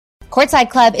Courtside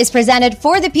Club is presented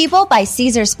for the people by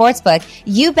Caesars Sportsbook.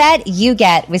 You bet, you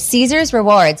get with Caesars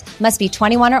Rewards. Must be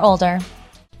 21 or older.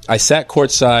 I sat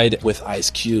courtside with Ice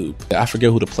Cube. I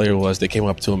forget who the player was. They came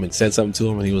up to him and said something to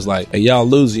him, and he was like, "Hey, y'all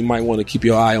lose. You might want to keep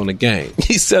your eye on the game."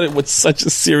 He said it with such a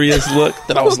serious look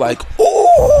that I was like,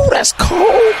 "Ooh, that's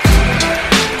cold."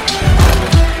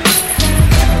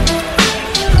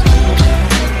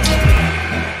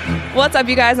 What's up,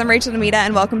 you guys? I'm Rachel Namita,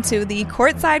 and welcome to the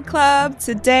Courtside Club.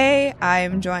 Today, I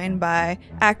am joined by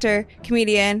actor,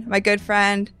 comedian, my good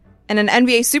friend, and an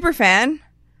NBA superfan,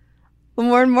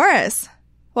 Lamorne Morris.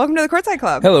 Welcome to the Courtside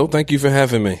Club. Hello, thank you for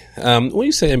having me. When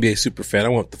you say NBA superfan, I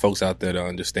want the folks out there to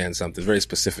understand something very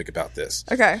specific about this.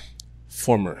 Okay.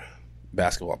 Former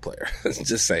basketball player.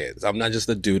 Just say it. I'm not just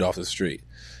a dude off the street.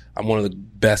 I'm one of the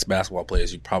best basketball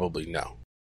players you probably know.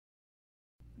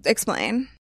 Explain.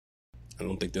 I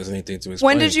don't think there's anything to explain.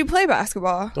 When did you play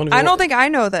basketball? I don't think I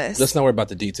know this. Let's not worry about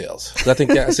the details. I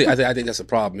think I think that's the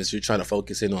problem is you're trying to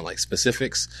focus in on like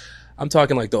specifics. I'm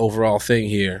talking like the overall thing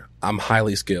here. I'm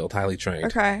highly skilled, highly trained.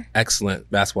 Okay.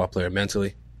 Excellent basketball player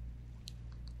mentally,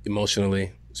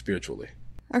 emotionally, spiritually.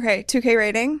 Okay. 2K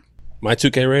rating? My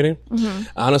 2K rating? Mm-hmm.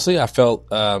 Honestly, I felt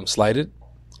slighted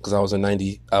because I was a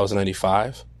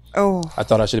 95. Oh. I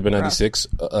thought I should have been 96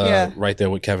 right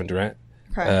there with Kevin Durant.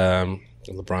 Okay.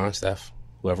 LeBron, Steph,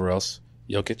 whoever else,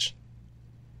 Jokic.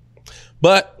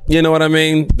 But, you know what I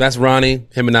mean? That's Ronnie.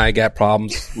 Him and I got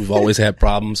problems. We've always had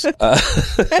problems. So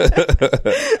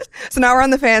now we're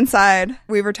on the fan side.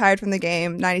 We retired from the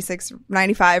game.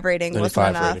 95 rating wasn't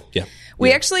enough. Rating. Yeah.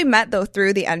 We actually met, though,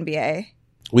 through the NBA.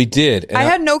 We did. And I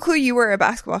had no clue you were a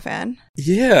basketball fan.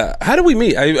 Yeah. How did we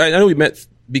meet? I know we met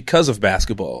because of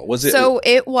basketball. Was it? So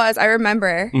it was, I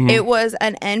remember, It was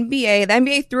an NBA. The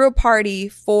NBA threw a party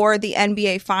for the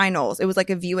NBA finals. It was like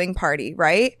a viewing party,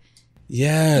 right?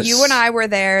 Yes. You and I were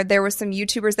there. There was some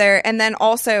YouTubers there. And then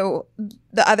also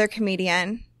the other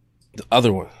comedian. The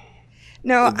other one.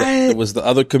 No. It was the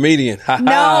other comedian.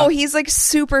 No, he's like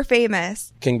super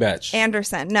famous. King Batch.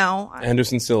 Anderson. No.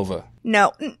 Anderson Silva.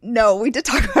 No, we did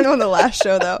talk about him on the last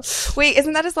show, though. Wait,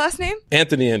 isn't that his last name?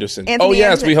 Anthony Anderson. Yes,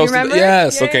 Anderson. We hosted.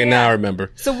 Yes, yeah, okay, now I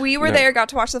remember. So we were there, got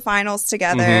to watch the finals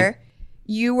together. Mm-hmm.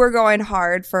 You were going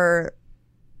hard for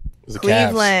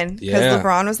Cleveland because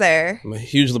LeBron was there. I'm a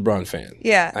huge LeBron fan.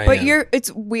 Yeah,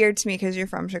 it's weird to me because you're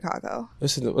from Chicago.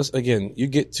 Listen, again, you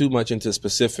get too much into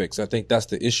specifics. I think that's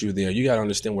the issue there. You got to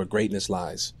understand where greatness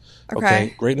lies.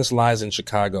 Okay? Greatness lies in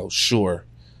Chicago, sure.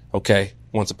 Okay,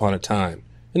 once upon a time.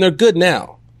 And they're good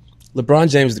now. LeBron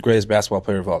James is the greatest basketball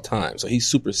player of all time. So he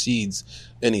supersedes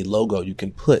any logo you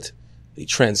can put. He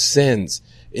transcends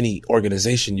any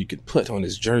organization you could put on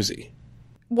his jersey.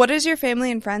 What does your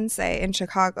family and friends say in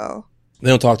Chicago? They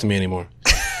don't talk to me anymore.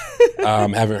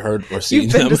 Haven't heard or seen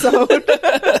You've been them. disowned.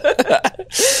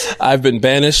 I've been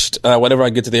banished. Whenever I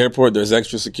get to the airport, there's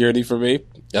extra security for me.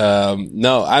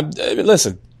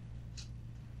 Listen.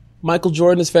 Michael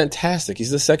Jordan is fantastic.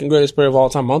 He's the second greatest player of all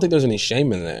time. I don't think there's any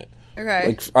shame in that.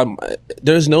 Okay.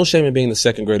 There's no shame in being the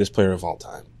second greatest player of all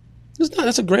time.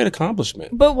 That's a great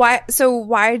accomplishment. But why? So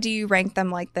why do you rank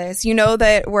them like this? You know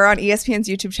that we're on ESPN's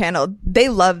YouTube channel. They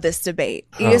love this debate.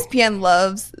 ESPN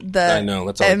loves the I know.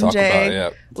 That's all MJ, talk about, yeah.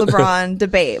 LeBron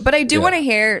debate. But I do want to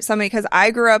hear something because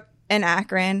I grew up in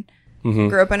Akron,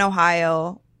 grew up in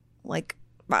Ohio. Like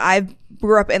I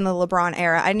grew up in the LeBron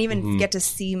era. I didn't even get to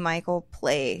see Michael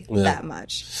play that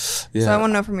much. Yeah. So I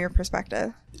want to know from your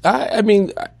perspective. I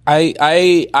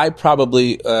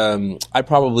probably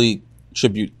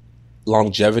attribute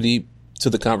longevity to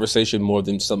the conversation more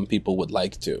than some people would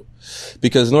like to,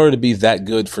 because in order to be that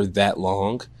good for that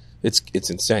long, it's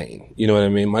insane. You know what I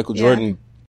mean? Michael Jordan,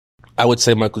 I would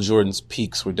say Michael Jordan's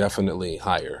peaks were definitely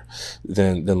higher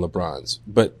than LeBron's,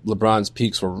 but LeBron's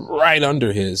peaks were right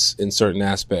under his in certain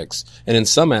aspects, and in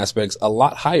some aspects a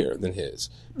lot higher than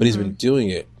his. But he's been doing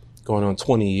it going on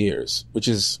 20 years, which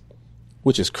is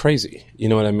crazy. You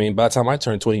know what I mean? By the time I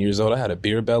turned 20 years old, I had a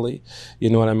beer belly.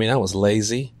 You know what I mean? I was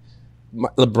lazy.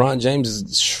 LeBron James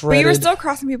is shredded. But you were still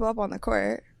crossing people up on the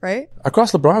court, right? I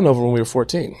crossed LeBron over when we were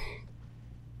 14.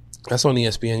 That's on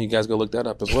ESPN. You guys go look that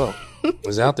up as well.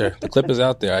 It's out there. The clip is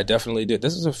out there. I definitely did.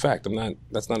 This is a fact.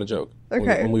 That's not a joke.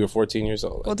 Okay. When we were 14 years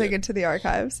old. We'll take it to the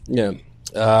archives. Yeah.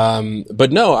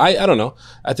 But no, I don't know.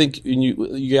 I think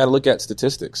you got to look at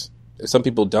statistics. Some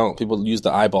people don't. People use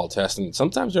the eyeball test, and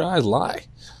sometimes your eyes lie.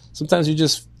 Sometimes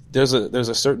there's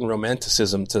a certain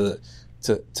romanticism to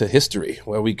history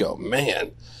where we go,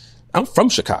 man, I'm from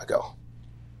Chicago.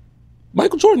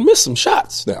 Michael Jordan missed some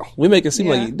shots now. We make it seem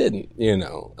like he didn't, you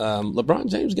know. LeBron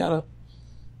James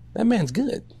that man's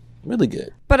good. Really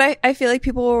good. But I feel like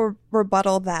people will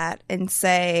rebuttal that and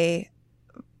say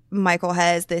Michael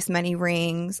has this many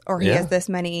rings or he has this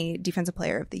many Defensive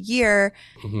Player of the Year.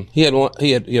 Mm-hmm. He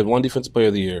had one Defensive Player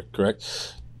of the Year,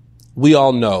 correct? We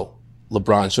all know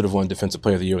LeBron should have won Defensive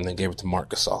Player of the Year and then gave it to Marc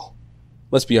Gasol.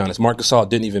 Let's be honest. Marc Gasol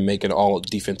didn't even make an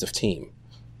all-defensive team.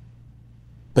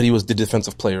 But he was the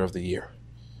Defensive Player of the Year.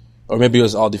 Or maybe it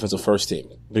was all-defensive first team,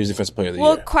 but he was Defensive Player of the Year.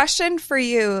 Well, question for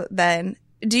you then.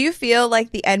 Do you feel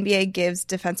like the NBA gives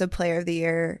Defensive Player of the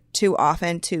Year too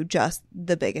often to just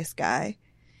the biggest guy?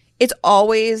 It's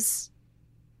always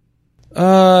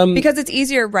because it's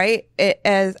easier, right?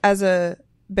 As a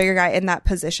bigger guy in that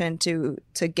position to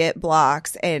get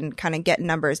blocks and kind of get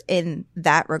numbers in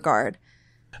that regard.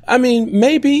 I mean,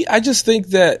 maybe. I just think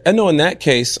that, I know in that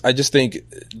case, I just think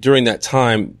during that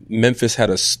time, Memphis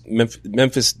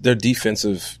their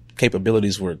defensive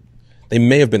capabilities they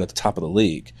may have been at the top of the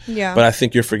league. Yeah. But I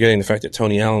think you're forgetting the fact that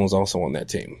Tony Allen was also on that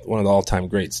team, one of the all-time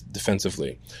greats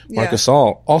defensively. Marc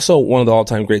Gasol, also one of the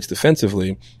all-time greats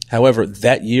defensively. However,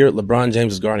 that year, LeBron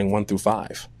James was guarding 1 through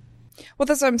 5. Well,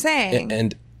 that's what I'm saying.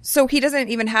 And so he doesn't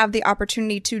even have the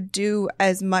opportunity to do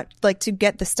as much, like to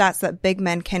get the stats that big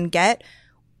men can get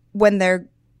when they're,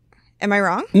 am I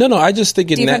wrong? No, I just think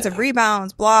defensive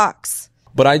rebounds, blocks.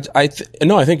 But I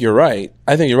think you're right.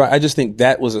 I just think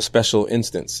that was a special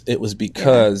instance. It was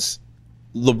because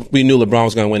we knew LeBron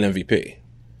was going to win MVP.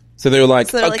 So they were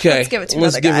like, okay,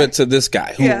 let's give it to this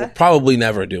guy who will probably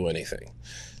never do anything.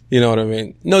 You know what I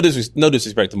mean? No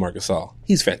disrespect to Marc Gasol.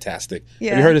 He's fantastic.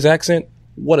 Yeah. Have you heard his accent?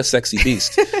 What a sexy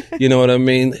beast. You know what I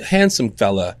mean? Handsome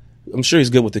fella. I'm sure he's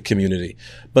good with the community.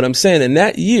 But I'm saying in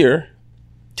that year,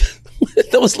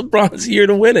 that was LeBron's year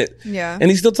to win it. Yeah.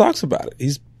 And he still talks about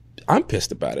it. I'm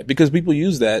pissed about it because people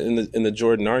use that in the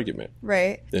Jordan argument.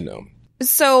 Right. You know.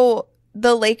 So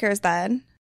the Lakers then.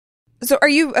 So are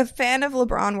you a fan of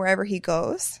LeBron wherever he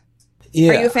goes?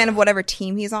 Yeah. Are you a fan of whatever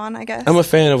team he's on, I guess? I'm a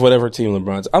fan of whatever team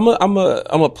LeBron's. I'm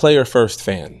a player first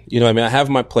fan. You know what I mean? I have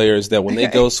my players that when they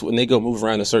go move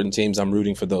around to certain teams, I'm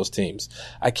rooting for those teams.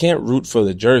 I can't root for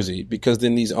the jersey because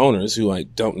then these owners who I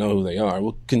don't know who they are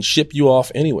can ship you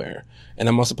off anywhere. And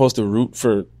am I supposed to root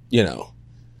for,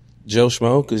 Joe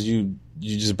Schmo because you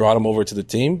just brought him over to the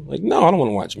team? Like, no, I don't want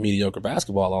to watch mediocre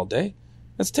basketball all day.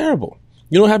 That's terrible.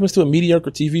 You know what happens to a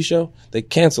mediocre TV show? They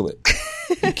cancel it.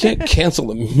 You can't cancel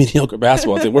a mediocre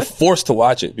basketball thing. We're forced to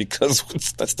watch it because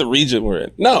that's the region we're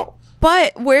in. No.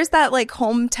 But where's that like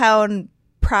hometown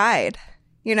pride,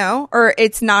 or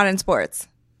it's not in sports?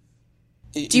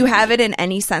 Do you have it in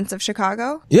any sense of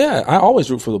Chicago? Yeah, I always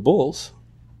root for the Bulls,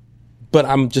 but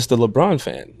I'm just a LeBron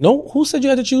fan. No, who said you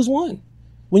had to choose one?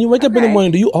 When you wake up in the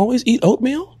morning, do you always eat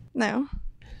oatmeal? No.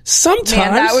 Sometimes.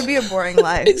 Man, that would be a boring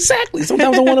life. Exactly.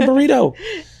 Sometimes I want a burrito.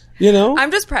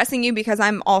 I'm just pressing you because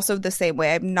I'm also the same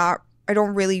way. I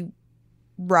don't really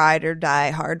ride or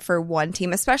die hard for one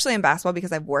team, especially in basketball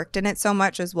because I've worked in it so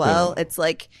much as well. Yeah. It's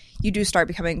like you do start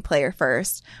becoming player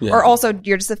first. Yeah. Or also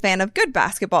you're just a fan of good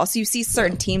basketball. So you see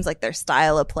certain teams like their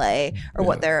style of play or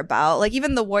what they're about. Like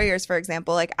even the Warriors, for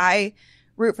example, like I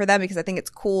root for them because I think it's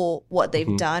cool what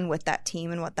they've done with that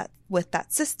team and with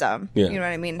that system. Yeah. You know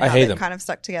what I mean? I hate them. Kind of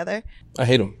stuck together. I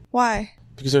hate them. Why?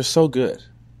 Because they're so good.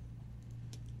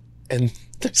 And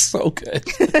they're so good.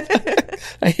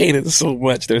 I hate it so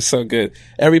much. They're so good.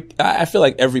 I feel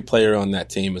like every player on that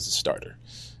team is a starter.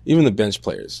 Even the bench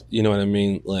players. You know what I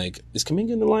mean? Like, is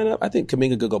Kuminga in the lineup? I think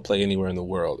Kuminga could go play anywhere in the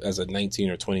world as a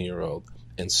 19 or 20-year-old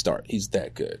and start. He's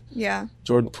that good. Yeah.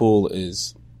 Jordan Poole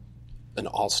is an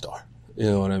all-star. You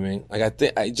know what I mean? Like,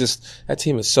 that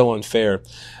team is so unfair.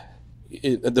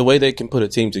 The way they can put a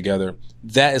team together,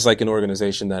 that is like an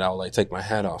organization that I'll like take my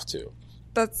hat off to.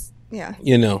 Yeah.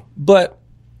 But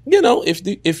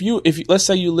if you let's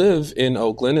say you live in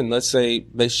Oakland and let's say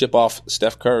they ship off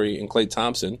Steph Curry and Klay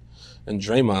Thompson and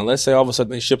Draymond, let's say all of a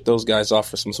sudden they ship those guys off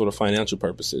for some sort of financial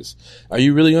purposes. Are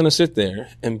you really going to sit there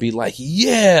and be like,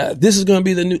 yeah, this is going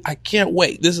to be I can't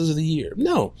wait. This is the year.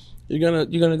 No, you're going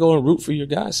to go and root for your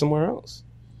guys somewhere else.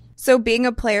 So being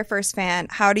a player first fan,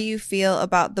 how do you feel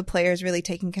about the players really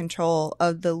taking control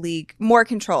of the league, more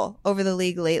control over the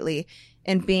league lately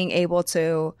and being able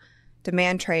to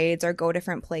demand trades or go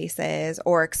different places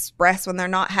or express when they're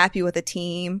not happy with a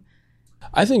team?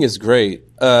 I think it's great.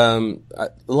 A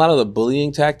lot of the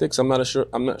bullying tactics, I'm not sure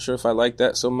if I like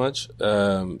that so much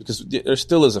because there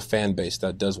still is a fan base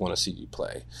that does want to see you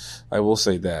play. I will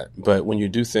say that. But when you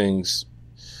do things,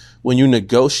 when you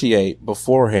negotiate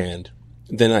beforehand,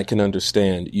 then I can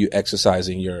understand you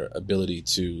exercising your ability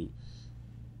to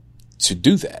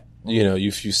do that.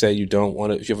 If you say you don't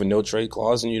want to, if you have a no trade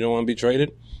clause and you don't want to be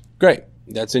traded, great.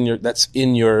 That's in your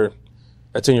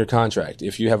contract.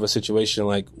 If you have a situation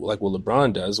like what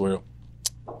LeBron does, where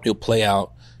he'll play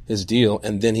out his deal,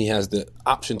 and then he has the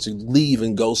option to leave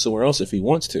and go somewhere else if he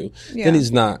wants to, then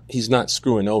he's not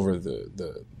screwing over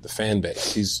the fan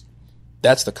base.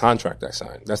 That's the contract I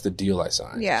signed. That's the deal I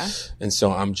signed. Yeah. And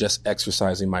so I'm just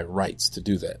exercising my rights to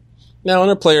do that. Now,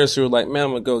 there are players who are like, man,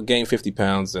 I'm going to go gain 50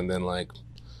 pounds and then like,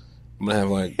 I'm going to have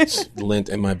like lint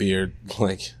in my beard.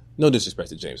 Like, no disrespect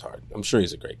to James Harden. I'm sure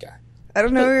he's a great guy. I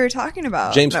don't know what you were talking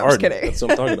about. James Harden. That's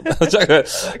what I'm talking about.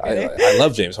 I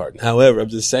love James Harden. However, I'm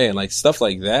just saying, like, stuff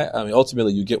like that, I mean,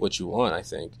 ultimately you get what you want, I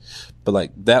think. But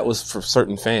like, that was for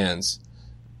certain fans,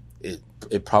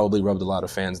 it probably rubbed a lot of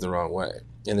fans the wrong way.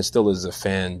 And it still is a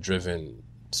fan-driven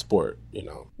sport, you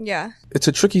know. Yeah. It's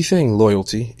a tricky thing,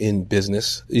 loyalty in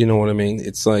business. You know what I mean?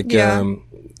 It's like,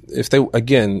 if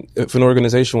an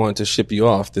organization wanted to ship you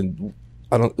off, then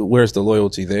where's the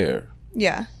loyalty there?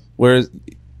 Yeah.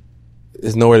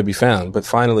 Is nowhere to be found. But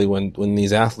finally, when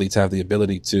these athletes have the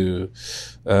ability to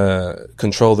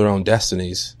control their own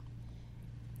destinies,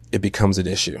 it becomes an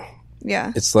issue.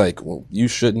 Yeah. It's like, well, you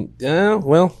shouldn't. Yeah,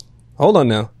 well, hold on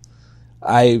now.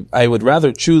 I would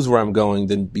rather choose where I'm going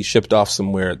than be shipped off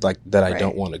somewhere like that I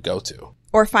don't want to go to.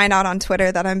 Or find out on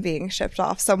Twitter that I'm being shipped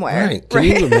off somewhere. Right. Can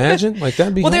you imagine? Like,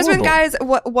 that'd be horrible. There's been guys,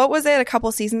 what was it a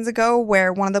couple seasons ago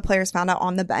where one of the players found out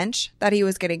on the bench that he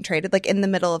was getting traded, like in the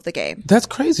middle of the game? That's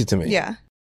crazy to me. Yeah.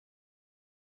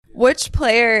 Which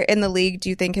player in the league do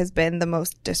you think has been the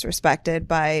most disrespected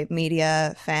by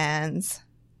media, fans?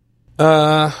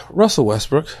 Russell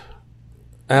Westbrook.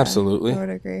 Absolutely. Yeah, I would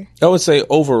agree. I would say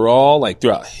overall, like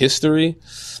throughout history,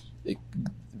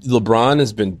 LeBron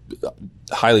has been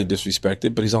highly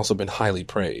disrespected, but he's also been highly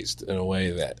praised in a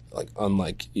way that, like,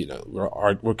 unlike, you know,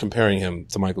 we're comparing him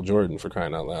to Michael Jordan, for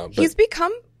crying out loud. But, he's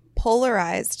become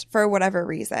polarized for whatever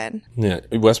reason. Yeah.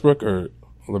 Westbrook or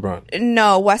LeBron?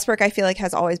 No, Westbrook I feel like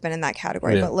has always been in that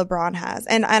category, but LeBron has.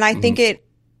 And I think it,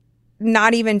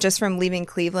 not even just from leaving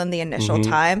Cleveland the initial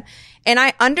time. And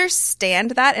I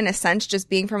understand that in a sense, just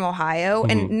being from Ohio,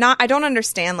 and I don't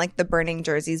understand like the burning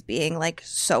jerseys being like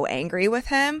so angry with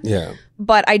him. Yeah.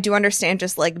 But I do understand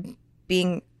just like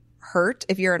being hurt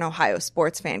if you're an Ohio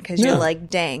sports fan, because you're like,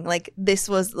 dang, like this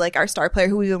was like our star player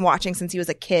who we've been watching since he was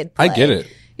a kid play. I get it.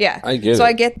 Yeah. I get it. So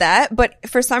I get that. But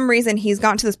for some reason, he's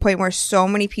gotten to this point where so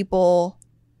many people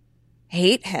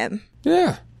hate him.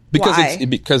 Yeah.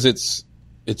 Because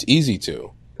it's easy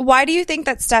to. Why do you think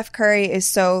that Steph Curry is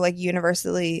so like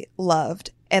universally loved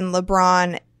and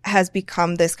LeBron has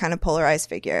become this kind of polarized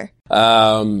figure?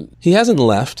 He hasn't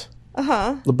left.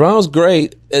 LeBron was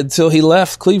great until he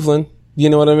left Cleveland.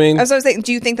 You know what I mean? I was saying,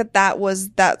 do you think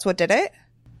that's what did it?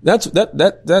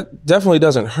 That definitely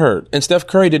doesn't hurt. And Steph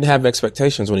Curry didn't have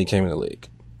expectations when he came in the league.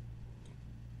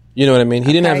 You know what I mean?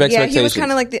 He didn't have expectations. Yeah, he was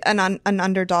kind of like an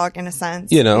underdog in a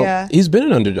sense. You know, he's been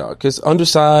an underdog because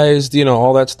undersized, you know,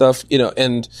 all that stuff, you know,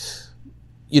 and,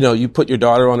 you know, you put your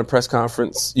daughter on a press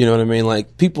conference, you know what I mean?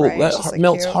 Like, people, that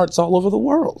melts hearts all over the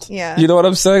world. Yeah. You know what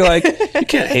I'm saying? Like, you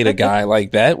can't hate a guy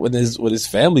like that when his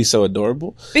family's so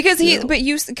adorable. Because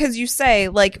because you say,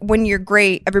 like, when you're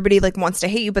great, everybody, like, wants to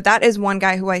hate you. But that is one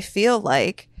guy who I feel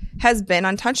like has been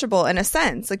untouchable in a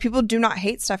sense. Like, people do not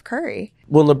hate Steph Curry.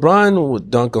 When LeBron would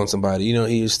dunk on somebody, you know,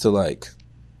 he used to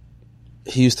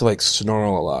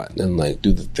snarl a lot and like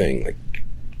do the thing, like,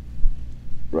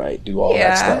 right, do all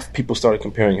that stuff. People started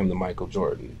comparing him to Michael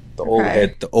Jordan.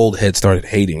 The old head started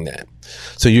hating that.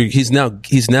 So he's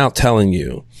now telling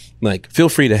you, like, feel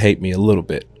free to hate me a little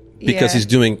bit because he's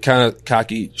doing kind of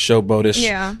cocky,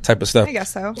 showboatish type of stuff. I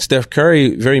guess so. Steph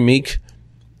Curry, very meek.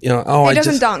 You know, he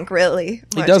doesn't dunk really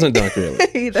much. He doesn't dunk really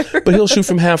either. But he'll shoot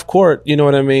from half court, you know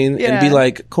what I mean? And be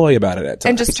like coy about it at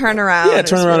times. And just turn around. Yeah,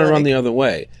 turn around and run the other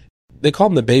way. They call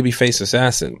him the babyface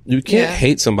assassin. You can't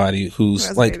hate somebody who's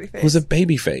a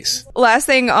babyface. Last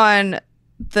thing on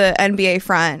the NBA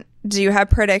front, do you have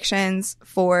predictions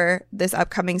for this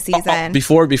upcoming season?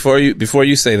 Before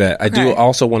you say that, I do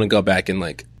also want to go back and,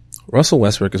 like, Russell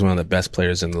Westbrook is one of the best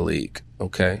players in the league,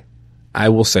 okay? I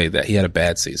will say that. He had a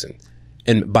bad season.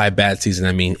 And by bad season,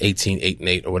 I mean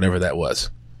 18-8-8 or whatever that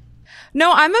was.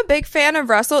 No, I'm a big fan of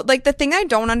Russell. Like, the thing I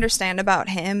don't understand about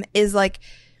him is, like,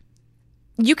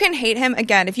 you can hate him.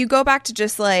 Again, if you go back to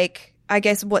just, like, I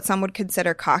guess what some would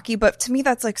consider cocky, but to me,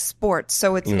 that's, like, sports.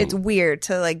 So it's weird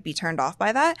to, like, be turned off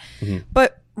by that. Mm-hmm.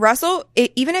 But Russell,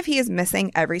 even if he is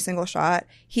missing every single shot,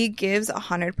 he gives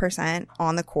 100%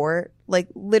 on the court, like,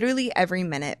 literally every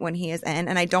minute when he is in.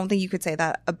 And I don't think you could say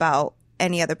that about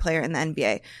any other player in the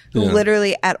NBA who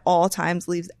literally at all times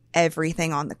leaves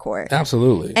everything on the court.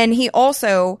 Absolutely. And he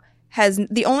also has,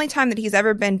 the only time that he's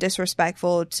ever been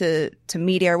disrespectful to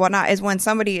media or whatnot is when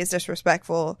somebody is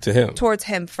disrespectful to him, towards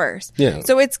him first. Yeah.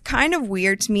 So it's kind of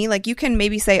weird to me. Like, you can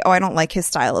maybe say, oh, I don't like his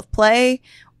style of play,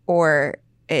 or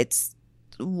it's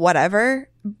whatever.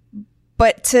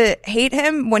 But to hate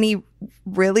him when he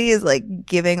really is like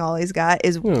giving all he's got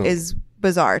is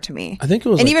bizarre to me. I think it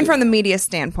was, and even from the media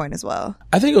standpoint as well.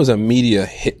 I think it was a media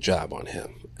hit job on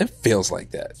him. It feels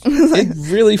like that.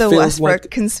 It really the feels Westbrook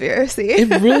like conspiracy.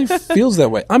 It really feels that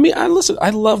way. I mean, I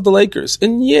love the Lakers,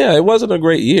 and yeah, it wasn't a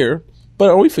great year. But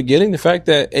are we forgetting the fact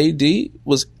that AD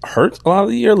was hurt a lot of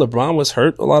the year? LeBron was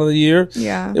hurt a lot of the year.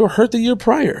 Yeah, they were hurt the year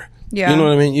prior. Yeah, you know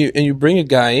what I mean. You bring a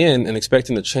guy in and expect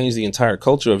him to change the entire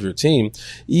culture of your team.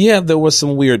 Yeah, there was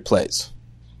some weird plays.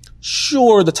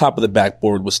 Sure, the top of the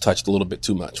backboard was touched a little bit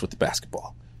too much with the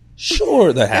basketball.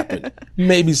 Sure, that happened.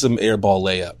 Maybe some air ball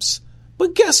layups.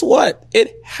 But guess what?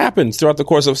 It happens throughout the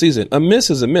course of a season. A miss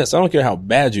is a miss. I don't care how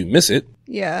bad you miss it.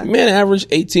 Yeah. Man averaged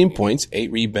 18 points,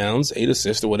 8 rebounds, 8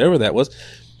 assists, or whatever that was.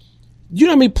 You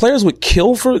know how many players would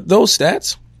kill for those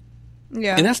stats?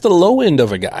 Yeah. And that's the low end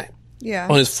of a guy. Yeah.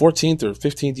 On his 14th or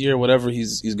 15th year, whatever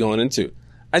he's going into.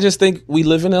 I just think we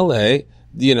live in LA.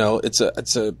 You know, it's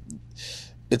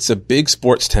a big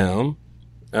sports town.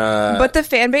 But the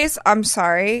fan base, I'm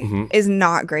sorry, is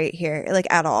not great here, like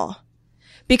at all.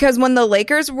 Because when the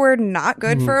Lakers were not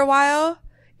good for a while,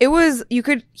 it was, you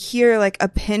could hear like a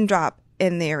pin drop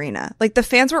in the arena. Like the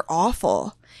fans were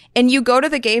awful. And you go to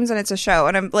the games and it's a show.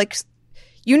 And I'm like,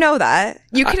 you know that.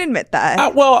 You can admit that. I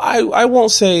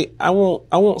won't say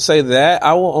that.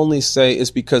 I will only say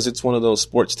it's because it's one of those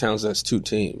sports towns that's two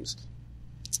teams.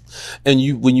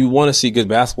 And when you want to see good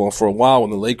basketball, for a while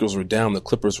when the Lakers were down, the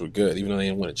Clippers were good, even though they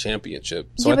didn't win a championship.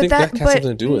 So yeah, I think that has something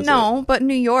to do with it. No, but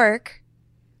New York,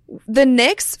 the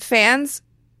Knicks fans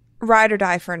ride or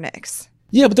die for Knicks.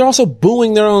 Yeah, but they're also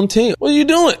booing their own team. What are you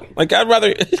doing? Like, I'd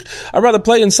rather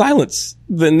play in silence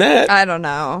than that. I don't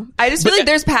know. I just feel like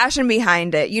there's passion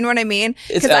behind it. You know what I mean?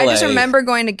 Because I just remember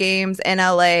going to games in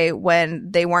LA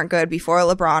when they weren't good before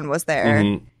LeBron was there.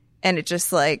 Mm-hmm. And it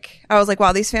just like, I was like,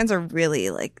 wow, these fans are really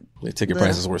like... The ticket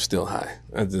prices were still high.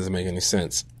 That doesn't make any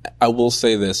sense. I will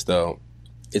say this, though.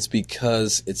 It's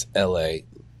because it's LA.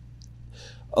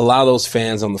 A lot of those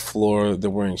fans on the floor, they're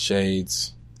wearing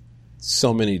shades.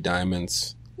 So many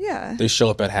diamonds. Yeah. They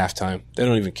show up at halftime. They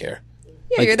don't even care.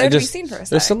 Yeah, like, you're there to be seen for a second.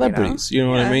 They're celebrities. You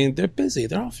know what I mean? They're busy.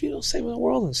 They're off, saving the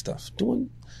world and stuff. Doing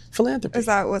philanthropy. Is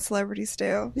that what celebrities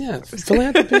do? Yeah,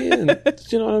 philanthropy and,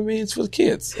 you know what I mean? It's for the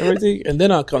kids. Everything. And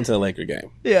then I'll come to the Laker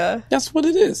game. Yeah. That's what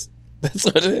it is. That's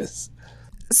what it is.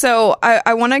 So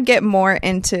I want to get more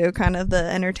into kind of the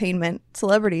entertainment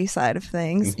celebrity side of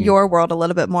things, your world a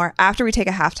little bit more, after we take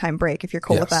a halftime break, if you're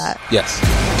cool with that. Yes.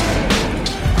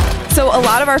 So a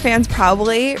lot of our fans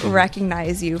probably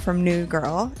recognize you from New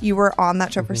Girl. You were on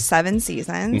that show for 7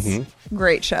 seasons.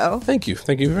 Great show. Thank you.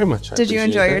 Thank you very much. Did you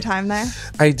enjoy your time there?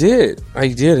 I did.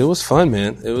 It was fun,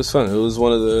 man. It was fun. It was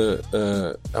one of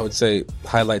the, I would say,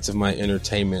 highlights of my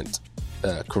entertainment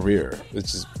career,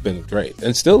 which has been great.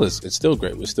 And still is. It's still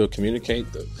great. We still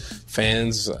communicate. The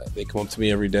fans, they come up to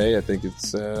me every day. I think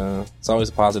it's always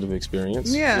a positive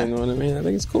experience. Yeah. You know what I mean? I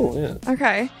think it's cool, yeah.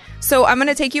 Okay. So I'm going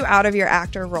to take you out of your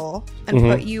actor role and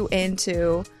put you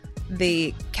into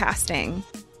the casting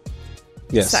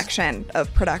section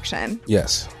of production.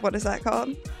 Yes. What is that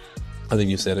called? I think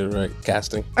you said it right.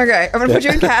 Casting. Okay. I'm going to put you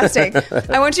in casting.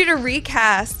 I want you to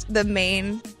recast the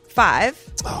main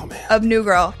 5 of New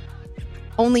Girl,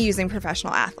 only using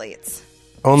professional athletes.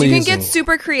 Only so you can get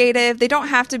super creative. They don't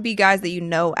have to be guys that you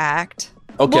know act.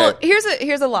 Okay. Well,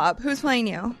 here's a lob. Who's playing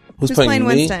you? Who's playing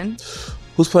me? Winston?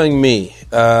 Who's playing me?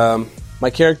 My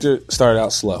character started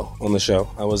out slow on the show.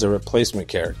 I was a replacement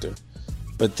character.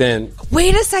 But then...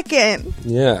 Wait a second.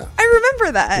 Yeah. I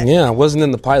remember that. Yeah, I wasn't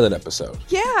in the pilot episode.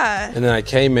 Yeah. And then I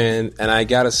came in, and I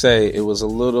gotta say, it was a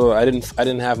little... I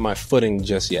didn't have my footing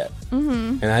just yet.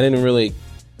 And I didn't really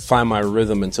find my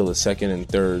rhythm until the 2nd and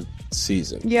 3rd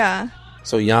season. Yeah.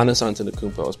 So Giannis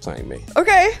Antetokounmpo is playing me.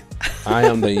 Okay. I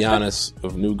am the Giannis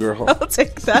of New Girl. I'll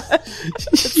take that.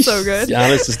 It's so good.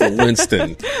 Giannis is the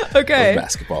Winston of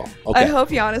basketball. Okay. I hope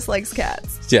Giannis likes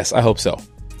cats. Yes, I hope so.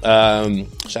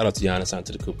 Shout out to Giannis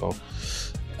Antetokounmpo.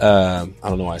 I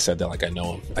don't know why I said that like I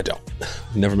know him. I don't.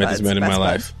 Never met this man in my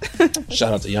life.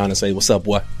 Shout out to Giannis. Hey, what's up,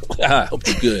 boy? I hope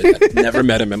you're good. I've never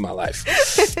met him in my life.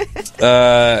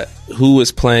 Who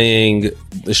is playing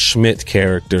the Schmidt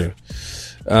character?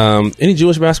 Any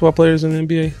Jewish basketball players in the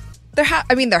NBA?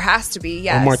 There has to be,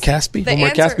 yes. Omar Caspi?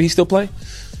 Caspi, he still play?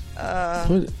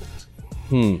 I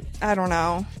don't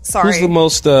know. Sorry. Who's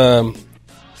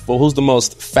the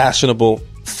most fashionable,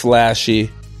 flashy,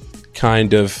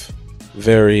 kind of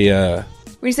very... When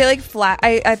you say like flat,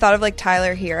 I thought of like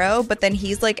Tyler Hero, but then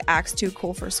he's like acts too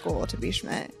cool for school to be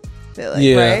Schmidt. I feel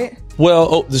like, right?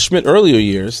 Well, the Schmidt earlier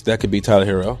years, that could be Tyler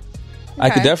Hero. I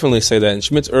could definitely say that. In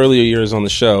Schmidt's earlier years on the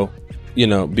show,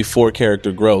 before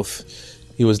character growth,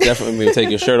 he was definitely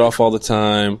taking his shirt off all the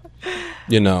time,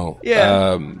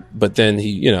 Yeah. But then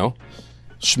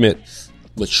Schmidt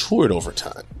matured over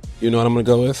time. You know what I'm going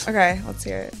to go with? Okay, let's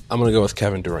hear it. I'm going to go with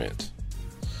Kevin Durant.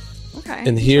 Okay.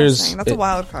 And that's a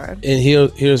wild card. And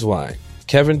here's why.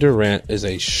 Kevin Durant is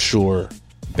a sure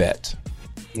bet.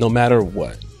 No matter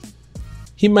what.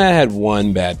 He might have had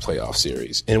one bad playoff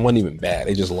series, and it wasn't even bad.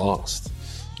 They just lost.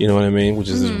 You know what I mean? Which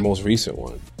is his most recent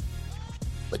one.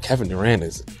 But Kevin Durant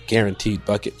is a guaranteed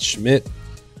bucket. Schmidt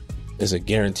is a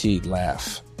guaranteed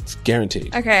laugh. It's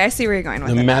guaranteed. Okay, I see where you're going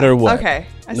with it. No matter what. Okay,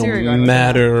 I see where you're going No with it.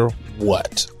 matter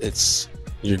what.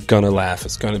 You're going to laugh.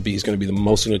 He's going to be the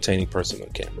most entertaining person on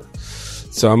camera.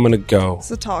 So I'm going to go. It's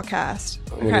a tall cast.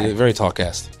 Okay. Very tall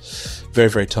cast. Very,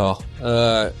 very tall.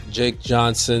 Jake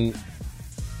Johnson,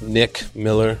 Nick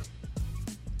Miller.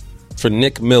 For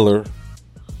Nick Miller,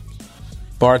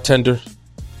 bartender,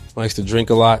 likes to drink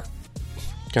a lot,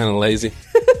 kind of lazy,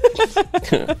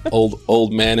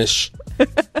 old manish.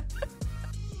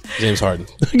 James Harden.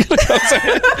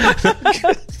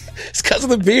 It's because of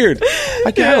the beard.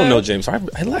 I don't know James Harden.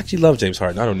 I actually love James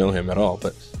Harden. I don't know him at all,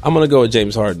 but I'm going to go with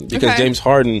James Harden because James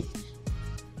Harden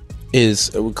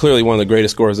is clearly one of the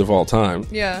greatest scorers of all time.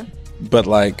 Yeah. But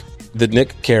the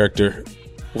Nick character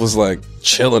was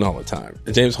chilling all the time.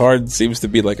 And James Harden seems to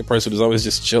be a person who's always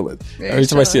just chilling. Every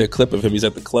time I see a clip of him, he's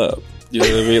at the club. You know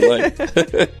what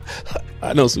I mean?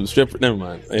 I know some strippers. Never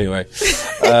mind. Anyway,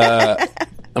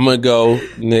 I'm going to go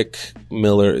Nick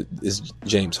Miller is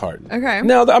James Harden. Okay.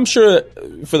 Now, I'm sure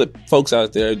for the folks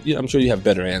out there, I'm sure you have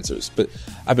better answers, but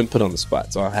I've been put on the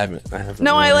spot, so I haven't.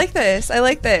 No, I like this.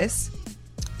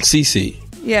 CC.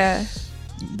 Yeah.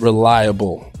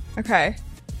 Reliable. Okay.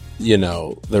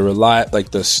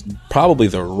 Probably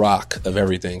the rock of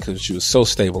everything because she was so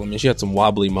stable. I mean, she had some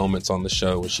wobbly moments on the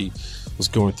show where she was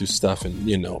going through stuff and,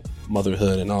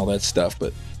 motherhood and all that stuff.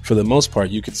 But for the most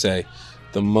part, you could say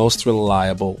the most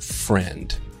reliable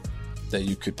friend that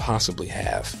you could possibly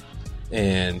have.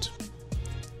 And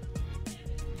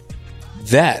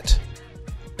that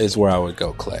is where I would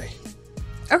go Klay.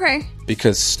 Okay.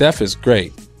 Because Steph is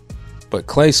great, but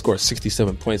Klay scored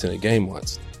 67 points in a game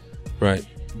once, right?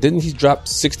 Didn't he drop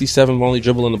 67 while only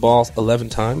dribbling the ball 11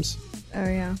 times? Oh,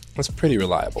 yeah. That's pretty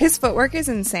reliable. His footwork is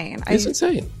insane. It's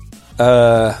insane.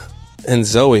 And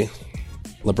Zoe,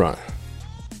 LeBron.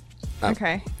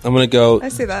 Okay. I'm going to go. I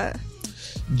see that.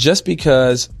 Just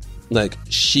because,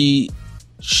 she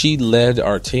led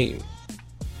our team.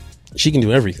 She can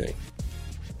do everything.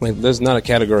 There's not a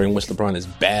category in which LeBron is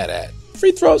bad at.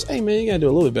 Free throws, hey, man, you got to do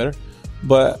a little bit better.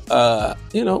 But,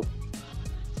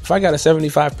 if I got a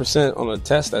 75% on a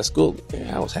test at school,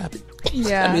 I was happy.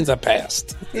 Yeah. That means I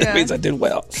passed. Yeah. That means I did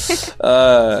well.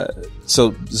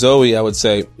 So Zoe, I would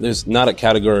say, there's not a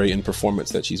category in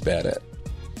performance that she's bad at.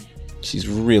 She's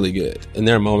really good. And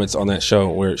there are moments on that show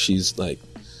where she's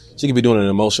she can be doing an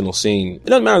emotional scene. It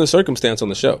doesn't matter the circumstance on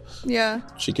the show. Yeah.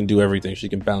 She can do everything. She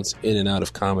can bounce in and out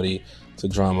of comedy to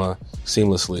drama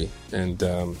seamlessly. And,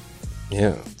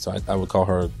 so I would call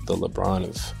her the LeBron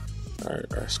of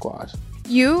our squad.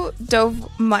 You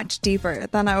dove much deeper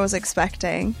than I was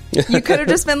expecting. You could have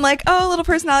just been a little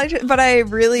personality, but I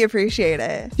really appreciate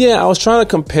it. Yeah, I was trying to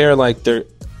compare the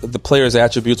players'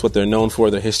 attributes, what they're known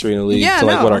for, their history in the league, to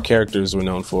what our characters were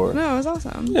known for. No, it was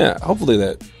awesome. Yeah, hopefully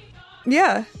that.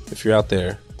 Yeah. If you're out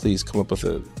there, please come up with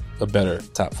a better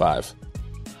top 5.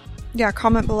 Yeah,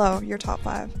 comment below your top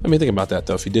 5. I mean, think about that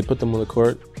though. If you did put them on the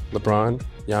court, LeBron,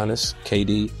 Giannis,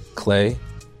 KD, Klay,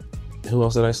 who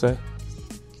else did I say?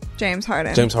 James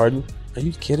Harden. James Harden? Are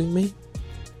you kidding me?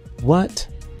 What?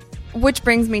 Which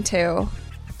brings me to...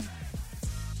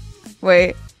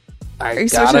 Wait. I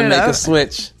gotta make a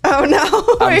switch. Oh,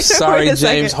 no. I'm sorry,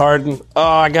 James Harden. Oh,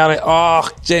 I got it. Oh,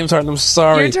 James Harden, I'm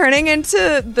sorry. You're turning into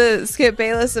the Skip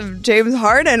Bayless of James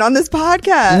Harden on this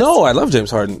podcast. No, I love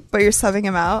James Harden. But you're subbing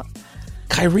him out?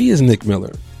 Kyrie is Nick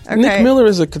Miller. Okay. Nick Miller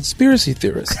is a conspiracy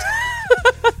theorist.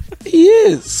 He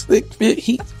is. Nick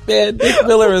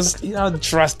Miller is, he doesn't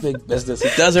trust big business. He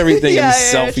does everything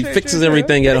himself. He fixes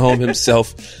everything at home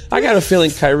himself. I got a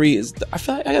feeling Kyrie is, I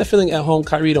got a feeling at home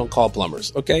Kyrie don't call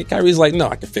plumbers, okay? Kyrie's no,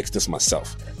 I can fix this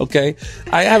myself, okay?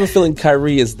 I have a feeling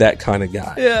Kyrie is that kind of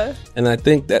guy. Yeah. And I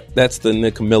think that's the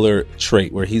Nick Miller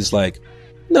trait where he's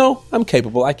no, I'm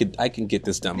capable. I can get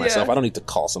this done myself. I don't need to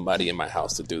call somebody in my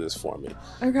house to do this for me.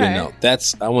 Okay.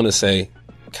 I want to say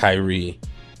Kyrie.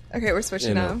 Okay, we're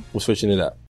switching up. We're switching it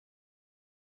up.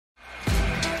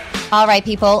 All right,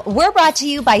 people, we're brought to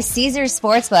you by Caesars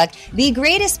Sportsbook, the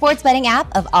greatest sports betting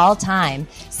app of all time.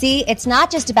 See, it's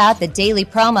not just about the daily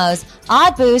promos,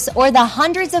 odd boosts, or the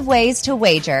hundreds of ways to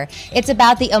wager. It's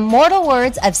about the immortal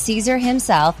words of Caesar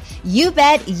himself. You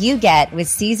bet, you get with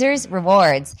Caesar's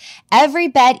Rewards. Every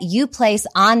bet you place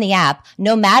on the app,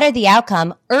 no matter the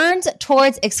outcome, earns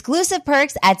towards exclusive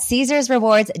perks at Caesar's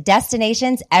Rewards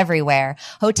destinations everywhere.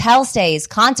 Hotel stays,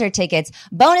 concert tickets,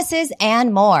 bonuses,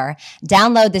 and more.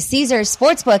 Download the Caesars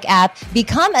Sportsbook app,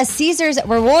 become a Caesar's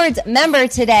Rewards member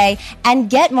today, and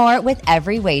get more with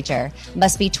every wager.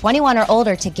 Must be 21 or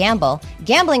older to gamble.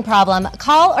 Gambling problem?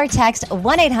 Call or text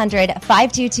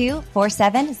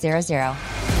 1-800-522-4700.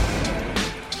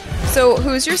 So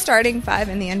who's your starting five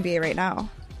in the NBA right now?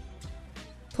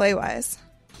 Play-wise.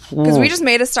 Because we just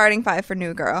made a starting five for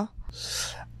New Girl.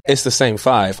 It's the same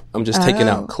five. I'm just taking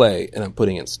out Clay and I'm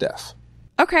putting in Steph.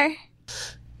 Okay.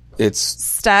 It's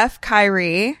Steph,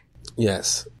 Kyrie.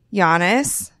 Yes.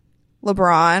 Giannis,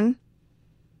 LeBron,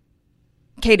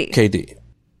 KD.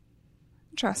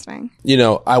 Interesting. You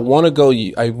know, I want to go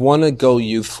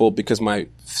youthful because my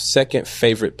second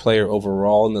favorite player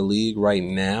overall in the league right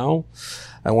now,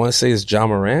 I want to say, is Ja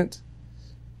Morant.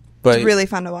 But it's really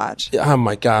fun to watch. Oh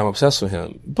my God, I'm obsessed with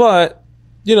him. But,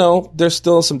 you know, there's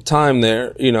still some time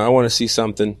there. You know, I want to see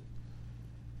something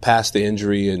past the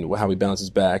injury and how he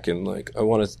bounces back. And, like, I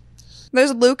want to.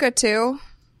 There's Luka, too.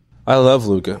 I love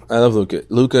Luka.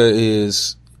 Luka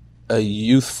is a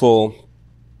youthful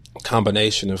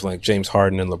combination of, like, James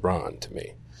Harden and LeBron to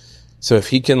me. So if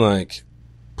he can, like,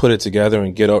 put it together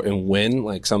and get out and win,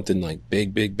 like, something like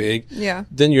big, yeah,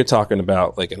 then you're talking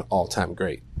about, like, an all-time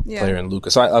great player in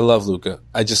Luka. So I love Luka.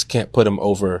 I just can't put him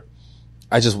over.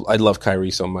 I love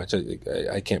Kyrie so much.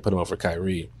 I can't put him over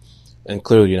Kyrie. And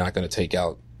clearly you're not going to take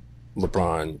out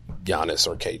LeBron, Giannis,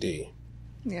 or KD.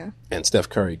 Yeah. And Steph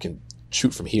Curry can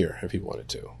shoot from here if he wanted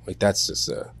to. Like, that's just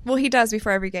well, he does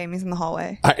before every game. He's in the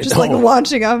hallway, just like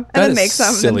launching them and then makes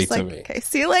them. Silly to like, me. Okay,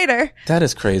 see you later. That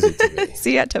is crazy to me.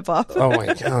 See you at tip off. Oh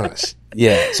my gosh.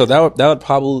 Yeah. So that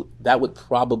would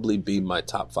probably be my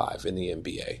top five in the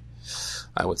NBA.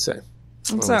 I would say.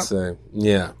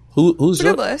 Yeah. Who's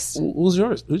your list? Who's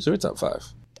yours? Who's your top five?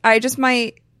 I just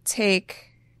might take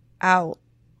out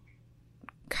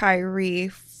Kyrie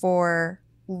for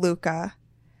Luka.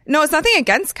 No, it's nothing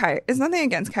against Kyrie.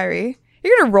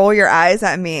 You're going to roll your eyes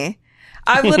at me.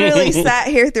 I've literally sat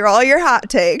here through all your hot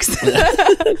takes.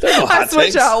 I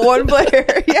switch out one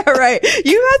player. Yeah, right.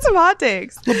 You had some hot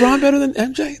takes. LeBron better than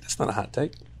MJ? That's not a hot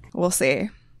take. We'll see.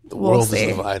 The world is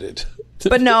divided.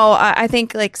 But no, I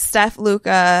think like Steph,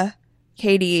 Luka,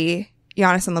 KD,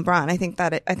 Giannis, and LeBron. I think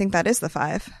that is the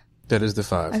five. That is the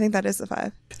five. I think that is the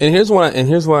five. And here's why.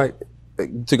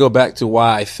 To go back to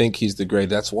why I think he's the great,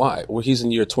 that's why. Well, he's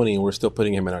in year 20 and we're still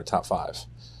putting him in our top five.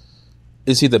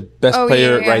 Is he the best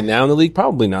player right now in the league?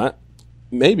 Probably not.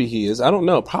 Maybe he is. I don't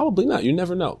know. Probably not. You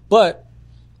never know. But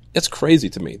it's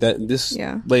crazy to me that this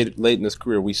late in his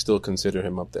career, we still consider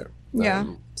him up there. Yeah.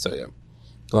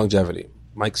 Longevity.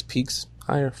 Mike's peaks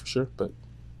higher for sure, but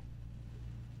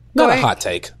not a hot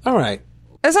take. All right.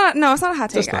 It's not a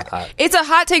hot take. It's not hot. It's a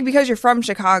hot take because you're from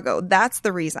Chicago. That's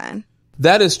the reason.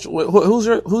 That is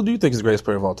who do you think is the greatest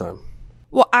player of all time?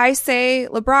 Well, I say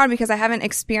LeBron because I haven't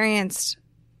experienced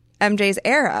MJ's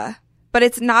era, but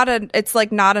it's not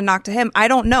a knock to him. I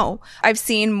don't know. I've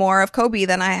seen more of Kobe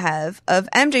than I have of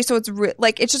MJ, so it's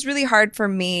it's just really hard for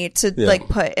me to like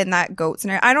put in that GOAT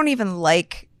scenario.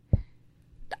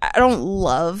 I don't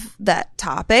love that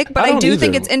topic, but I do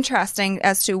think it's interesting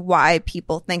as to why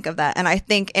people think of that. And I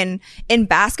think in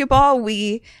basketball,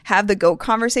 we have the GOAT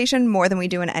conversation more than we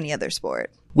do in any other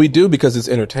sport. We do because it's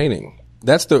entertaining.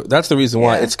 That's the reason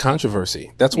why it's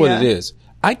controversy. That's what it is.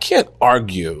 I can't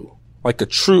argue I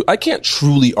can't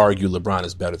truly argue LeBron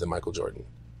is better than Michael Jordan.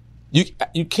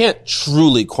 You can't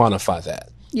truly quantify that.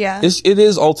 Yeah. It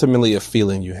is ultimately a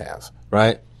feeling you have,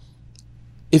 right?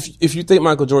 If you think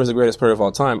Michael Jordan is the greatest player of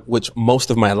all time, which most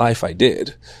of my life I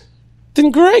did,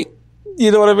 then great. You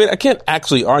know what I mean? I can't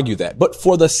actually argue that. But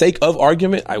for the sake of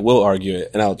argument, I will argue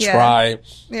it. And I'll try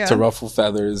to ruffle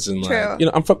feathers. And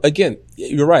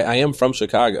you're right. I am from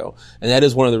Chicago. And that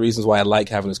is one of the reasons why I like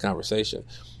having this conversation.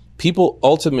 People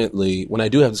ultimately, when I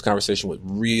do have this conversation with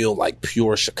real, like,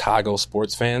 pure Chicago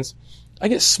sports fans, I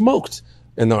get smoked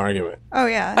in the argument. Oh,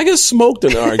 yeah. I get smoked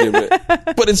in the argument.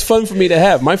 But it's fun for me to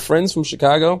have. My friends from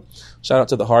Chicago, shout out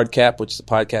to The Hard Cap, which is a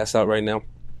podcast out right now.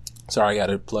 Sorry, I got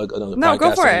to plug another podcast. No,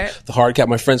 go for it. The Hard Cap.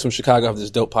 My friends from Chicago have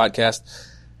this dope podcast.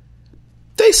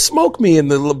 They smoke me in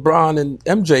the LeBron and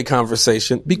MJ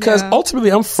conversation because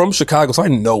ultimately I'm from Chicago, so I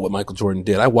know what Michael Jordan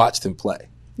did. I watched him play.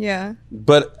 Yeah.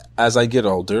 But as I get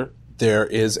older, there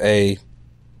is a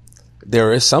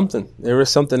There is something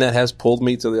that has pulled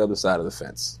me to the other side of the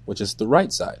fence, which is the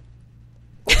right side.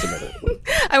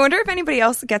 I wonder if anybody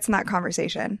else gets in that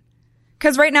conversation.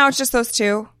 Because right now it's just those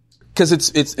two. Because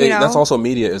that's also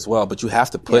media as well. But you have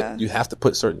to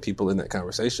put certain people in that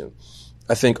conversation.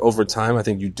 I think over time,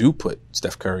 you do put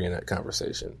Steph Curry in that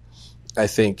conversation. I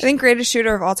think greatest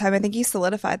shooter of all time. I think he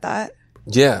solidified that.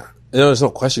 Yeah, there's no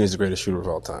question he's the greatest shooter of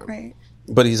all time. Right.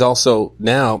 But he's also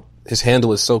now his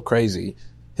handle is so crazy.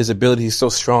 His ability is so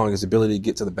strong. His ability to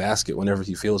get to the basket whenever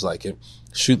he feels like it.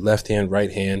 Shoot left hand,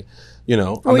 right hand. He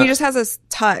just has a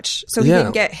touch, so he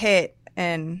can get hit,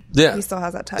 and he still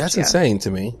has that touch. That's insane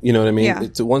to me. You know what I mean? Yeah.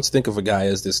 To once think of a guy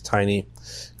as this tiny,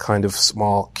 kind of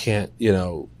small, can't.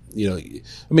 I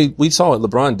mean, we saw what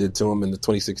LeBron did to him in the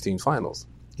 2016 finals.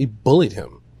 He bullied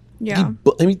him. Yeah.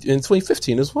 In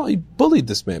 2015 as well, he bullied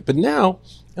this man. But now,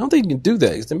 I don't think he can do that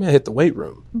because the man hit the weight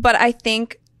room. But I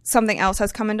think something else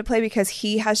has come into play because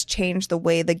he has changed the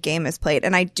way the game is played.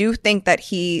 And I do think that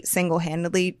he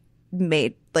single-handedly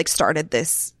started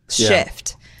this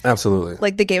shift. Absolutely.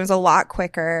 Like, the game is a lot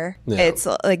quicker. Yeah. It's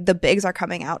like the bigs are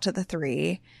coming out to the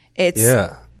three.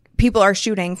 People are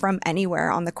shooting from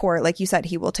anywhere on the court. Like you said,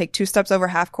 he will take 2 steps over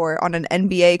half court on an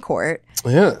NBA court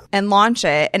and launch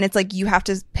it. And it's like you have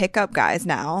to pick up guys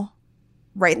now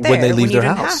right there when they leave their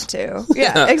house. Have to.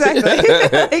 Yeah, exactly.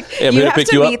 You have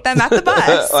to meet them at the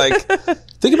bus.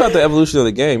 Think about the evolution of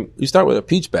the game. You start with a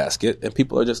peach basket and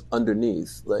people are just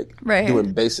underneath,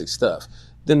 doing basic stuff.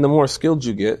 Then the more skilled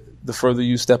you get, the further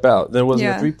you step out. There wasn't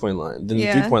a 3-point line. Then the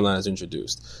 3-point line is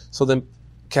introduced. So then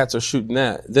cats are shooting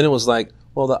that. Then it was like,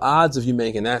 well, the odds of you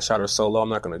making that shot are so low, I'm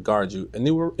not going to guard you. And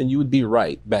you would be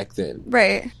right back then.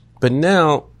 Right. But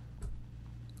now,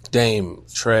 Dame,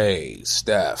 Trey,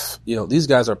 Steph, these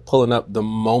guys are pulling up the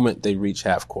moment they reach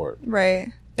half court. Right.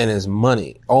 And it's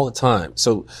money all the time.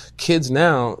 So kids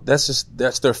now, that's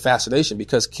their fascination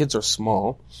because kids are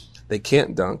small. They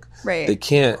can't dunk. Right.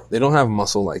 They don't have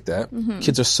muscle like that. Mm-hmm.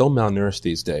 Kids are so malnourished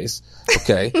these days.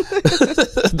 Okay.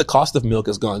 The cost of milk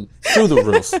has gone through the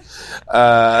roof.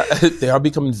 They are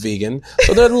becoming vegan.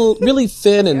 So they're really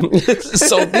thin. And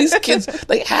so these kids,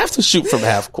 they have to shoot from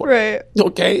half court. Right.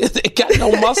 Okay. They got no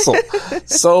muscle.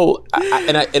 So,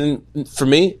 and for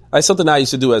me, it's something I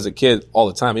used to do as a kid all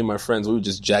the time. Me and my friends, we would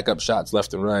just jack up shots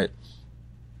left and right.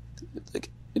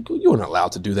 You weren't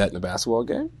allowed to do that in a basketball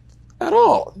game. At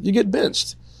all. You get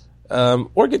benched.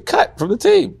 Or get cut from the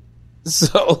team.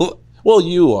 So, well,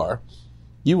 you are.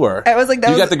 You were. I was like,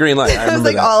 you got the green light. That was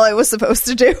like all I was supposed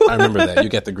to do. I remember that. You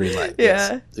got the green light.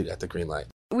 Yeah. Yes, you got the green light.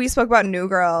 We spoke about New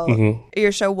Girl,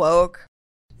 your show Woke.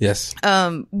 Yes.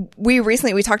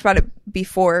 We talked about it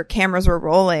before cameras were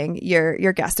rolling,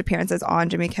 your guest appearances on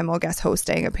Jimmy Kimmel, guest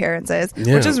hosting appearances,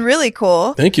 which is really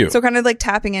cool. Thank you. So kind of like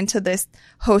tapping into this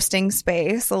hosting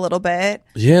space a little bit.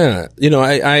 Yeah.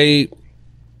 I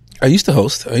used to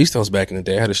host. Back in the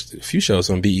day. I had a few shows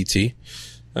on BET.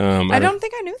 I don't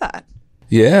think I knew that.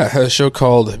 Yeah. I had a show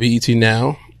called BET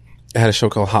Now. I had a show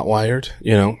called Hot Wired.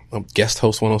 I guest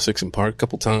host 106 in Park a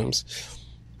couple times.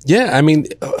 Yeah, I mean,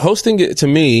 hosting, to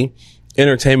me,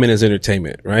 entertainment is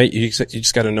entertainment, right? You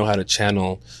just got to know how to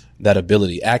channel that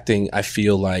ability. Acting, I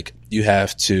feel like you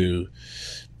have to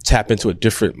tap into a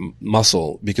different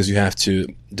muscle because you have to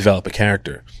develop a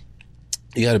character.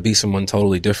 You got to be someone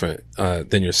totally different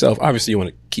than yourself. Obviously, you want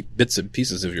to keep bits and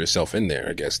pieces of yourself in there,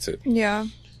 I guess, to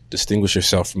distinguish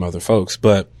yourself from other folks.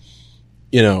 But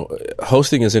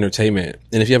hosting is entertainment,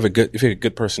 and if you have a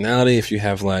good personality, if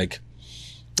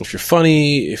you're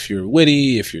funny, if you're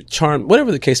witty, if you're charmed,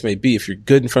 whatever the case may be, if you're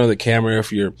good in front of the camera,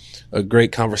 if you're a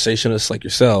great conversationalist like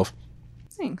yourself.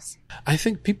 Thanks. I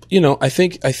think people, I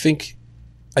think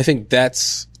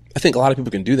a lot of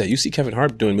people can do that. You see Kevin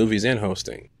Hart doing movies and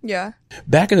hosting. Yeah.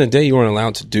 Back in the day, you weren't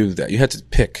allowed to do that. You had to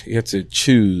pick. You had to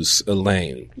choose a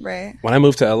lane. Right. When I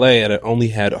moved to LA, I only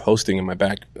had hosting in my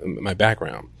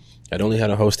background. I'd only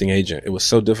had a hosting agent. It was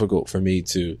so difficult for me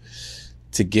to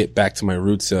get back to my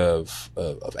roots of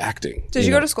acting. Did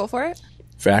you go to school for it?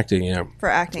 For acting, yeah. For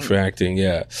acting,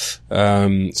 yeah. So I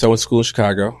went to school in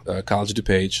Chicago, College of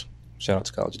DuPage. Shout out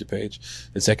to College of DuPage.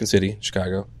 In Second City,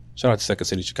 Chicago. Shout out to Second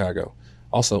City, Chicago.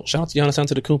 Also, shout out to Giannis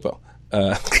Antetokounmpo.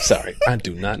 Sorry, I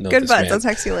do not know Good this butts. man. I'll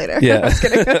text you later. Yeah. I'm just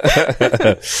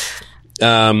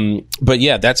kidding. But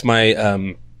yeah, that's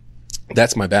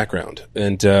my background.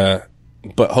 And,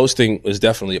 but hosting is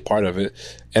definitely a part of it,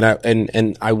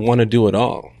 and I want to do it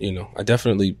all. I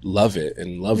definitely love it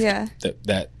and love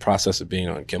that process of being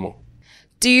on Kimmel.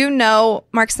 Do you know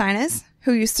Mark Steines,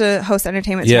 who used to host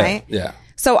Entertainment Tonight? Yeah.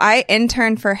 So I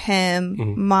interned for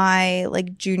him my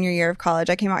junior year of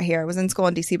college. I came out here. I was in school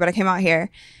in DC, but I came out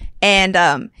here,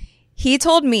 and He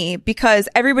told me, because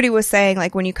everybody was saying,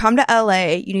 like, when you come to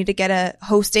LA, you need to get a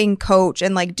hosting coach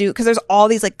and like because there's all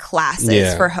these like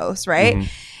classes for hosts, right? Mm-hmm.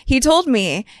 He told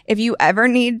me, if you ever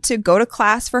need to go to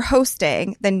class for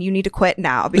hosting, then you need to quit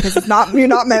now, because you're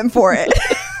not meant for it.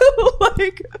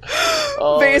 Like,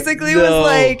 basically was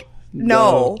like,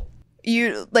 no,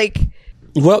 you like.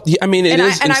 Well, I mean, it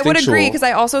is and I would agree, because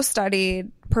I also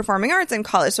studied performing arts in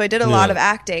college, so I did a lot of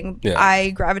acting. I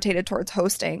gravitated towards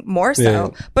hosting more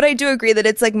so, but I do agree that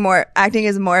it's like acting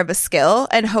is more of a skill,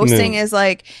 and hosting is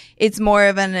like, it's more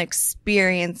of an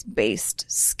experience based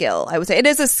skill. I would say it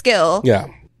is a skill,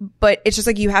 but it's just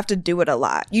like you have to do it a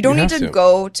lot. You don't need to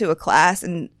go to a class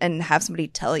and have somebody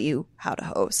tell you how to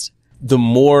host. The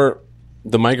more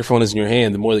the microphone is in your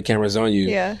hand, the more the camera's on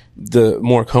you, the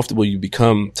more comfortable you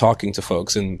become talking to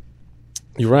folks. And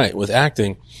you're right, with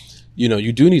acting, you know,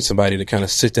 you do need somebody to kind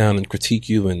of sit down and critique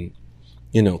you and,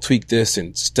 you know, tweak this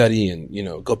and study and, you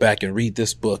know, go back and read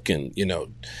this book and, you know,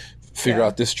 figure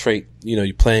out this trait. You know,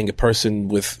 you're playing a person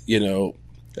with, you know,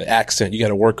 an accent. You got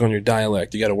to work on your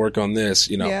dialect. You got to work on this,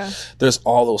 you know. There's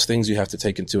all those things you have to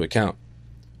take into account.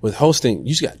 With hosting, you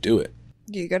just got to do it.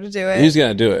 You got to do it. You just got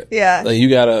to do it. Yeah. Like, you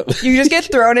got to. You just get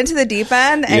thrown into the deep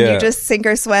end and you just sink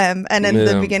or swim. And in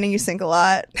the beginning, you sink a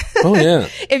lot. Oh, yeah.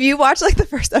 If you watch like the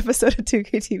first episode of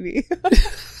 2KTV,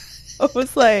 I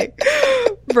was like,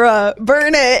 bruh,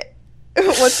 burn it.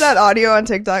 What's that audio on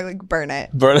TikTok? Like, burn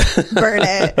it. Burn it. Burn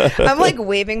it. I'm like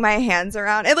waving my hands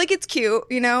around. And like, it's cute.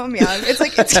 You know, I'm young. It's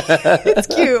like, it's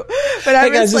cute. But hey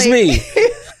guys, it's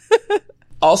me.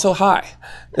 Also, hi.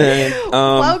 And,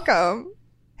 welcome.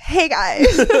 Hey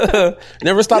guys.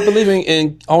 Never stop believing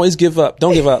and always give up.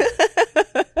 Don't give up.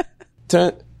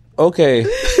 Okay.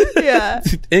 Yeah.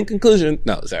 In conclusion,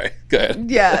 no, sorry. Go ahead.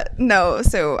 Yeah, no.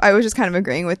 So I was just kind of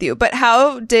agreeing with you. But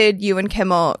how did you and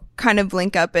Kimmel kind of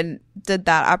link up, and did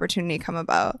that opportunity come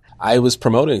about? I was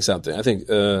promoting something. I think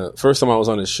first time I was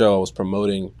on his show, I was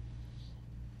promoting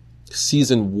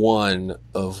season 1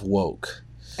 of Woke.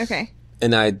 Okay.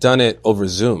 And I had done it over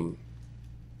Zoom.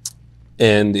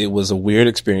 And it was a weird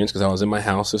experience because I was in my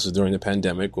house. This was during the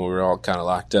pandemic when we were all kind of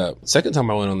locked up. Second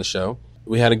time I went on the show,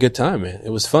 we had a good time, man.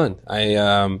 It was fun.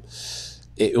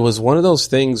 It was one of those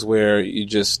things where you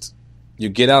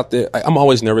get out there. I'm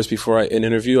always nervous before an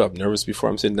interview. I'm nervous before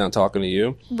I'm sitting down talking to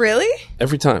you. Really?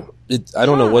 Every time. I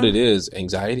don't know what it is.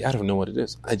 Anxiety. I don't know what it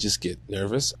is. I just get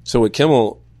nervous. So with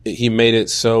Kimmel, he made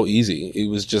it so easy. It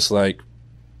was just like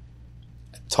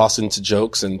tossing to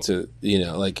jokes and to, you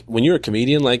know, like when you're a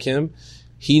comedian like him,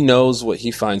 he knows what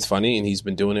he finds funny and he's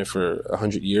been doing it for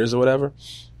 100 years or whatever.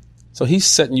 So he's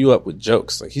setting you up with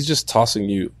jokes. Like he's just tossing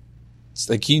you. It's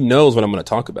like he knows what I'm going to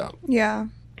talk about. Yeah.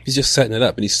 He's just setting it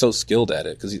up and he's so skilled at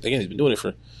it because he's been doing it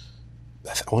for,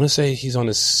 I want to say he's on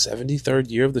his 73rd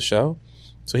year of the show.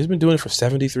 So he's been doing it for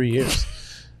 73 years.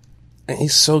 And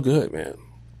he's so good, man.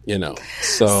 You know,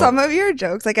 so some of your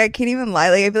jokes, like I can't even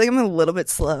lie, like I feel like I'm a little bit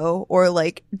slow or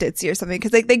like ditzy or something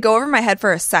because like they go over my head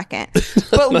for a second,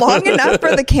 but long enough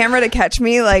for the camera to catch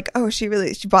me. Like, oh, she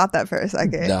bought that for a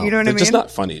second. No, you know what I mean? Just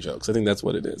not funny jokes. I think that's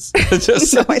what it is.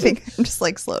 No, I think I'm just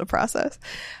like slow to process.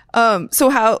 So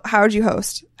how did you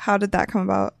host? How did that come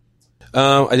about?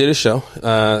 I did a show.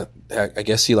 I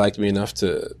guess he liked me enough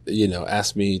to, you know,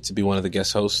 ask me to be one of the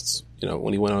guest hosts. You know,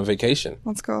 when he went on vacation.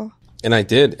 Let's go. And I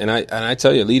did. And I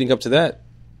tell you, leading up to that,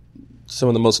 some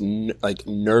of the most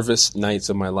nervous nights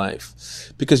of my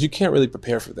life, because you can't really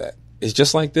prepare for that. It's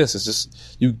just like this. It's just,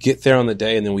 you get there on the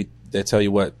day and then they tell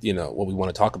you what we want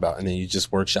to talk about. And then you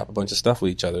just workshop a bunch of stuff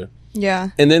with each other. Yeah.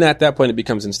 And then at that point it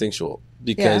becomes instinctual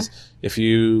because if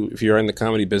you're in the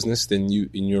comedy business, then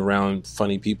you're around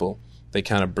funny people, they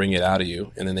kind of bring it out of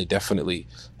you and then they definitely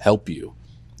help you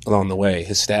along the way.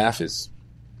 His staff is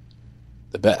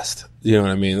the best. You know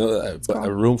what I mean?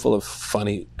 A room full of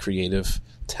funny, creative,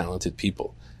 talented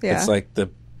people. Yeah. It's like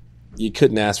you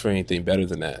couldn't ask for anything better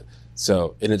than that.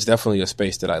 So, and it's definitely a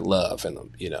space that I love and,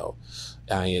 you know,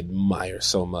 I admire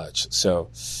so much. So,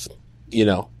 you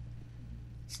know,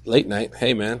 late night.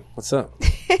 Hey man, what's up?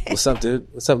 What's up, dude?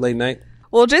 What's up, late night?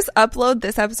 We'll just upload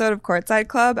this episode of Courtside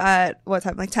Club at what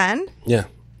time? Like 10? Yeah.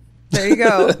 There you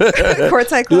go.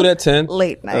 Courtside Club. Do it at 10.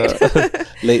 Late night.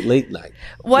 Late night.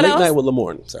 What late else? Night with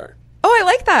Lamorne. Sorry. Oh, I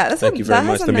like that. Thank you very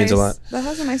much. That means a lot. That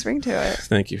has a nice ring to it.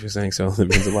 Thank you for saying so. That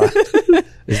means a lot.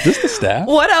 Is this the staff?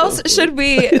 What else should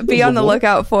we be on the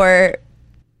lookout for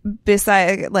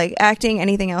besides like acting?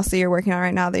 Anything else that you're working on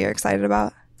right now that you're excited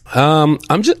about? I'm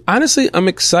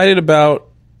excited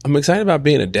about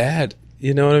being a dad.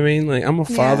 You know what I mean? Like I'm a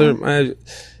father. Yeah.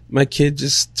 My kid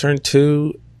just turned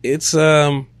 2. It's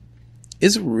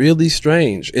really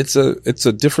strange. It's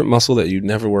a different muscle that you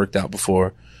never worked out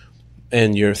before.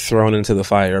 and you're thrown into the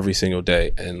fire every single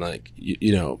day. And like,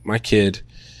 you know, my kid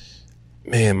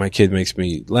makes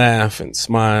me laugh and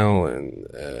smile, and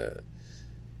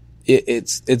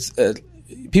it's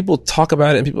people talk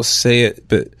about it and people say it,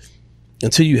 but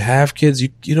until you have kids,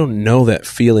 you don't know that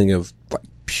feeling of like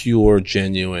pure,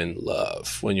 genuine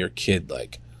love when your kid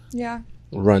like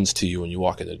runs to you when you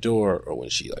walk in the door, or when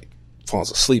she like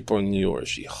falls asleep on you, or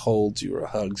she holds you or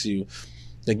hugs you.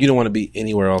 Like, you don't want to be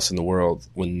anywhere else in the world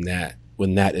when that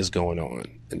is going on.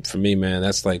 And for me, man,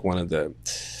 that's like one of the.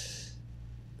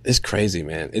 It's crazy,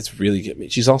 man. It's really getting me.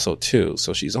 She's also 2,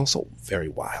 so she's also very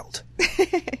wild.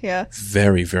 Yeah.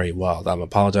 Very, very wild. I'm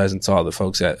apologizing to all the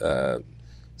folks at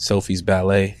Sophie's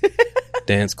ballet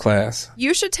dance class.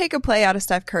 You should take a play out of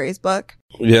Steph Curry's book.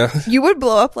 Yeah. You would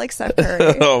blow up like Steph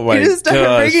Curry. Oh my god. You just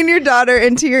start bringing your daughter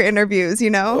into your interviews, you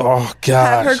know? Oh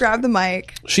god. Have her grab the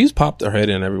mic. She's popped her head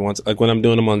in every once. Like when I'm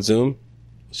doing them on Zoom,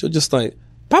 she'll just like,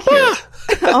 Papa!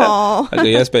 Oh. I go,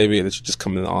 yes, baby. And then she'll just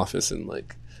come in the office and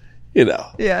like, you know.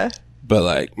 Yeah. But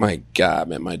like, my God,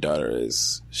 man, my daughter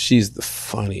she's the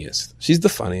funniest. She's the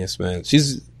funniest, man.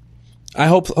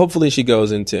 Hopefully she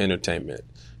goes into entertainment.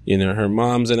 You know, her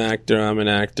mom's an actor, I'm an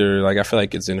actor. Like, I feel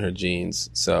like it's in her genes.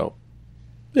 So,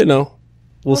 you know,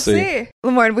 we'll see.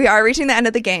 Lamorne, we are reaching the end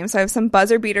of the game, so I have some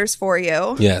buzzer beaters for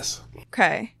you. Yes.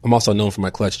 Okay. I'm also known for my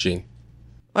clutch gene.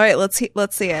 All right, let's see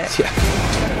it.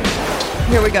 Yeah.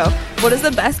 Here we go. What is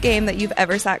the best game that you've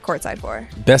ever sat courtside for?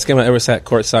 Best game I ever sat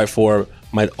courtside for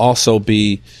might also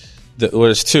be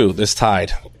there's 2. There's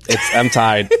tied. I'm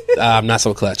tied. I'm not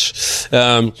so clutch.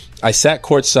 I sat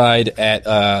courtside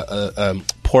at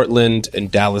Portland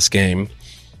and Dallas game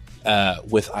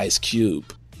with Ice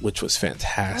Cube, which was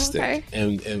fantastic. Okay.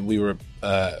 And we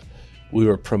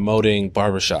were promoting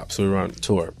barbershops. So we were on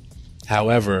tour.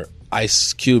 However,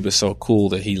 Ice Cube is so cool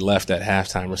that he left at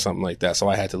halftime or something like that. So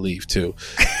I had to leave too,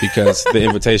 because the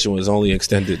invitation was only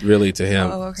extended really to him.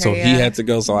 Oh, okay, so he had to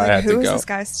go, so I had to go. Who is this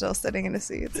guy still sitting in his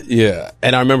seats? Yeah.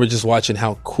 And I remember just watching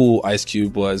how cool Ice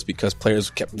Cube was, because players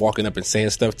kept walking up and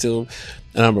saying stuff to him.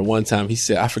 And I remember one time he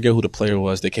said, I forget who the player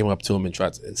was. They came up to him and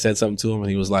said something to him. And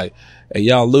he was like, hey,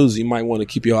 y'all lose. You might want to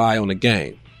keep your eye on the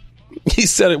game. He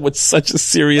said it with such a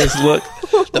serious look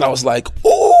that I was like,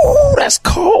 "Oh, that's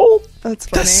cold. That's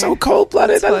funny. That's so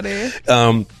cold-blooded." That's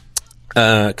funny.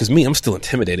 Because I'm still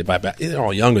intimidated by they're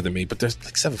all younger than me, but they're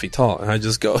like 7 feet tall, and I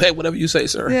just go, "Hey, whatever you say,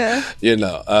 sir." Yeah. You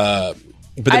know.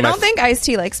 But I don't think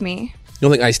Ice-T likes me. You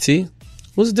don't think Ice-T?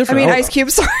 What's different? I mean, Ice Cube.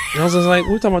 Sorry. I was just like,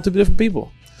 we're talking about 2 different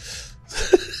people.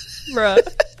 Bruh.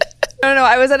 No.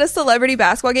 I was at a celebrity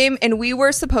basketball game, and we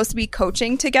were supposed to be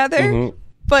coaching together. Mm-hmm.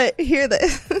 But hear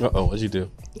this. Uh-oh, what'd you do?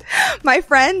 My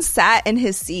friend sat in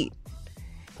his seat.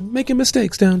 Making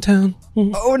mistakes downtown.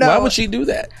 Mm-hmm. Oh, no. Why would she do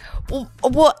that?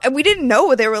 Well, we didn't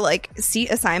know there were, like, seat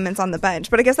assignments on the bench.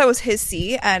 But I guess that was his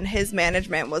seat, and his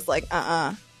management was like,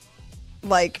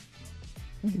 like,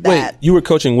 that. Wait, you were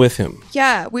coaching with him?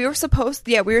 Yeah, we were supposed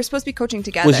to be coaching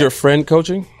together. Was your friend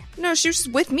coaching? No, she was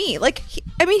just with me. Like, he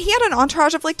had an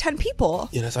entourage of, like, 10 people.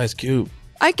 Yeah, that's Ice Cube.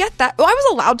 I get that. Well, I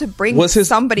was allowed to bring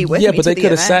somebody with me. Yeah, but they could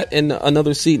have sat in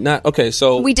another seat.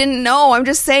 So we didn't know. I'm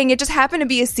just saying it just happened to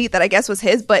be a seat that I guess was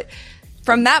his. But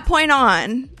from that point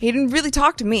on, he didn't really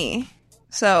talk to me.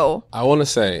 So I want to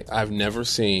say I've never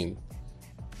seen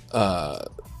Eric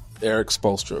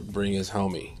Spoelstra bring his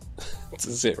homie to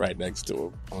sit right next to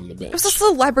him on the bench. It was a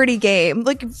celebrity game.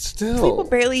 Like, still, people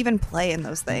barely even play in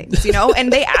those things, you know?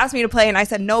 And they asked me to play, and I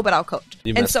said, no, but I'll coach.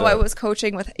 And so I was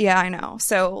coaching with, I know.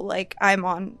 So, like, I'm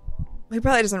on, he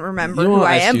probably doesn't remember who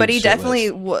I am, but he definitely,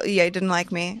 he didn't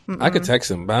like me. Mm-mm. I could text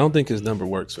him, but I don't think his number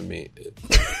works for me.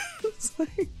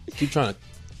 Keep trying to.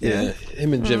 Yeah,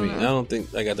 him and Jimmy. I don't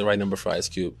think I got the right number for Ice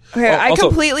Cube. Okay, I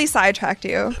completely sidetracked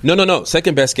you. No.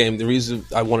 Second best game. The reason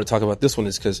I want to talk about this one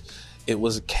is because it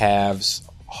was Cavs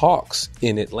Hawks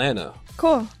in Atlanta.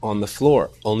 Cool. On the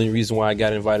floor. Only reason why I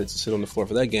got invited to sit on the floor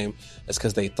for that game is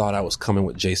because they thought I was coming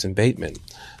with Jason Bateman.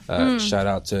 Shout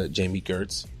out to Jamie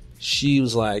Gertz. She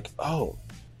was like, "Oh,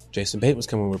 Jason Bateman's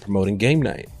coming. We're promoting game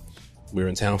night. We were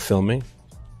in town filming.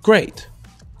 Great."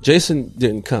 Jason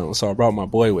didn't come, so I brought my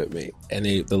boy with me. And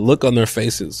the look on their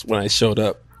faces when I showed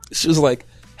up, she was like,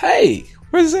 "Hey,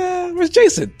 where's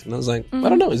Jason?" And I was like, "I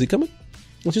don't know. Is he coming?"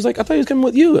 And she's like, "I thought he was coming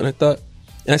with you." And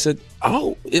I said,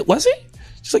 "Oh, was he?"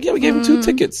 She's like, "Yeah, we gave him 2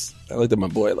 tickets." I looked at my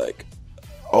boy like,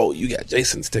 "Oh, you got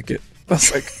Jason's ticket." I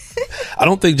was like, "I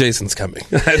don't think Jason's coming.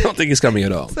 I don't think he's coming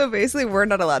at all." So basically, we're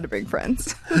not allowed to bring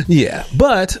friends. Yeah,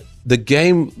 but the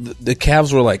game, the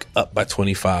Cavs were like up by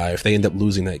 25. They ended up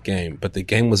losing that game, but the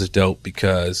game was dope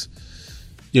because,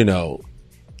 you know,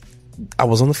 I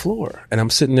was on the floor and I'm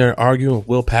sitting there arguing with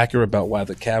Will Packer about why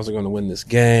the Cavs are going to win this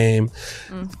game.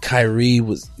 Kyrie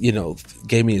was,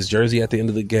 gave me his jersey at the end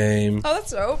of the game. Oh,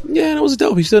 that's dope. Yeah, and it was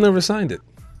dope. He still never signed it.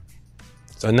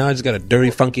 So now I just got a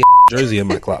dirty, funky jersey in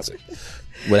my closet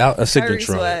without a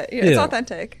signature on it. Yeah, it's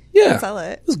authentic. Yeah. You can sell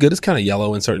it. It's good. It's kind of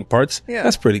yellow in certain parts. Yeah.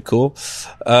 That's pretty cool.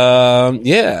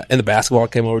 Yeah. And the basketball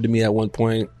came over to me at one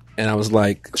point and I was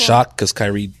like shocked because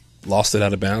Kyrie lost it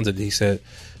out of bounds. And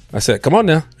I said, come on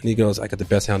now. And he goes, I got the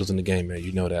best handles in the game, man.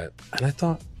 You know that. And I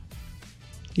thought,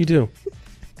 you do.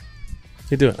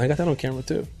 You do. I got that on camera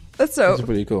too. That's so. That's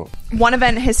pretty cool. One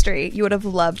event in history you would have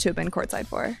loved to have been courtside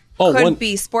for. Could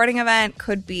be sporting event,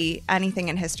 could be anything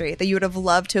in history that you would have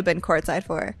loved to have been courtside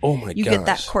for. Oh my gosh. You get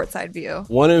that courtside view.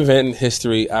 One event in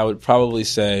history, I would probably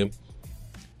say,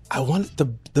 I wanted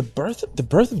the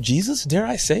birth of Jesus. Dare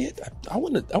I say it? I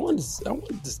wanted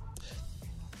this.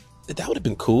 That would have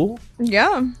been cool.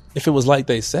 Yeah. If it was like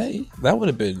they say, that would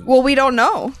have been. Well, we don't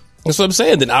know. That's what I'm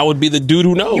saying. Then I would be the dude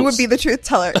who knows. You would be the truth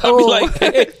teller. I'd be like,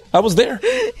 hey, I was there.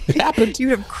 It happened.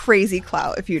 You'd have crazy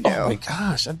clout if you knew. Oh my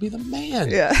gosh, I'd be the man.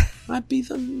 Yeah. I'd be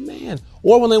the man.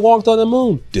 Or when they walked on the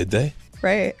moon. Did they?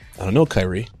 Right. I don't know,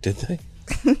 Kyrie. Did they?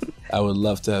 I would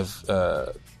love to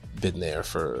have been there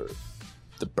for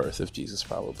the birth of Jesus,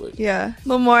 probably. Yeah.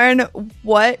 Lamorne,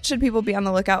 what should people be on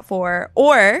the lookout for?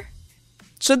 Or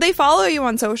should they follow you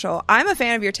on social? I'm a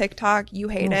fan of your TikTok. You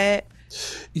hate it.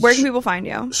 Where can people find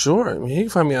you? Sure. I mean, you can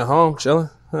find me at home, chilling.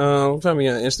 Find me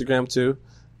on Instagram too,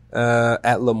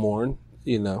 at Lamorne.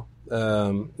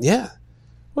 Yeah.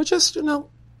 Well, just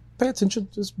pay attention.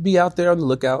 Just be out there on the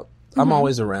lookout. I'm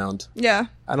always around. Yeah.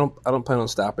 I don't plan on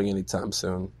stopping anytime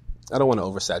soon. I don't want to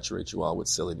oversaturate you all with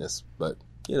silliness, but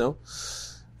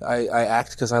I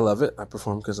act because I love it. I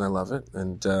perform because I love it,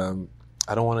 and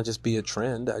I don't want to just be a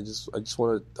trend. I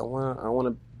want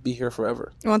to be here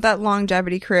forever. You want that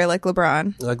longevity career like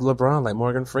LeBron. Like LeBron, like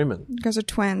Morgan Freeman. You guys are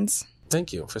twins.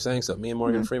 Thank you for saying so. Me and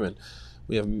Morgan Freeman,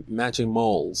 we have matching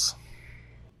moles.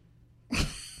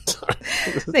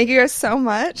 Thank you guys so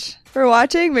much for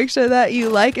watching. Make sure that you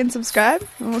like and subscribe,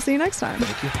 and we'll see you next time.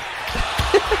 Thank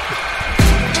you.